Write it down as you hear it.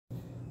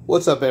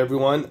What's up,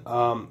 everyone?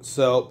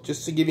 So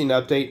just to give you an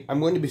update, I'm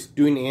going to be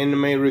doing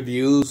anime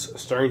reviews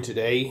starting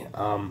today.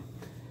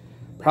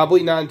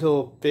 Probably not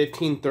until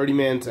 15-30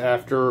 minutes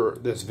after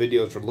this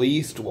video is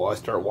released will I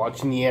start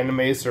watching the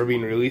animes that are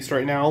being released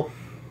right now.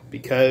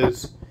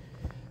 Because,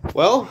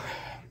 well,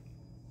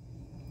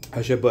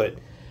 how should I put it?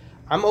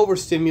 I'm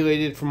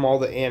overstimulated from all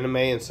the anime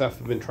and stuff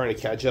I've been trying to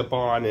catch up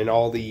on, and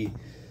all the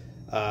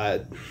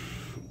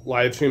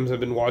live streams I've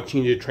been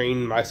watching to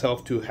train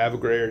myself to have a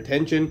greater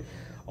attention.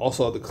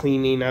 Also, the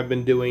cleaning I've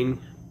been doing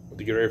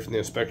to get ready for the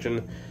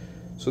inspection.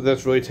 So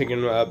that's really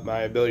taking up my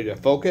ability to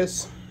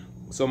focus.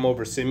 So I'm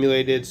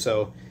overstimulated.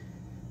 So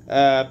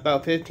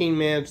about 15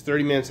 minutes,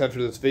 30 minutes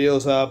after this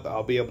video's up,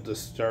 I'll be able to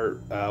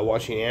start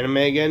watching anime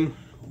again.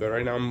 But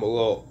right now I'm a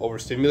little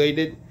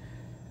overstimulated.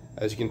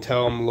 As you can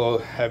tell,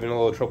 I'm having a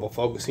little trouble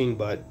focusing.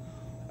 But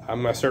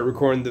I'm going to start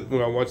recording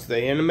when I watch the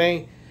anime.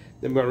 Then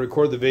I'm going to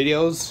record the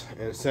videos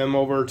and send them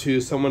over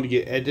to someone to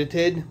get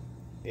edited.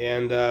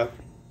 And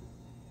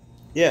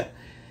yeah,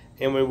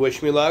 and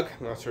wish me luck.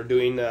 I'll start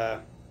doing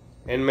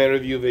anime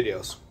review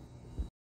videos.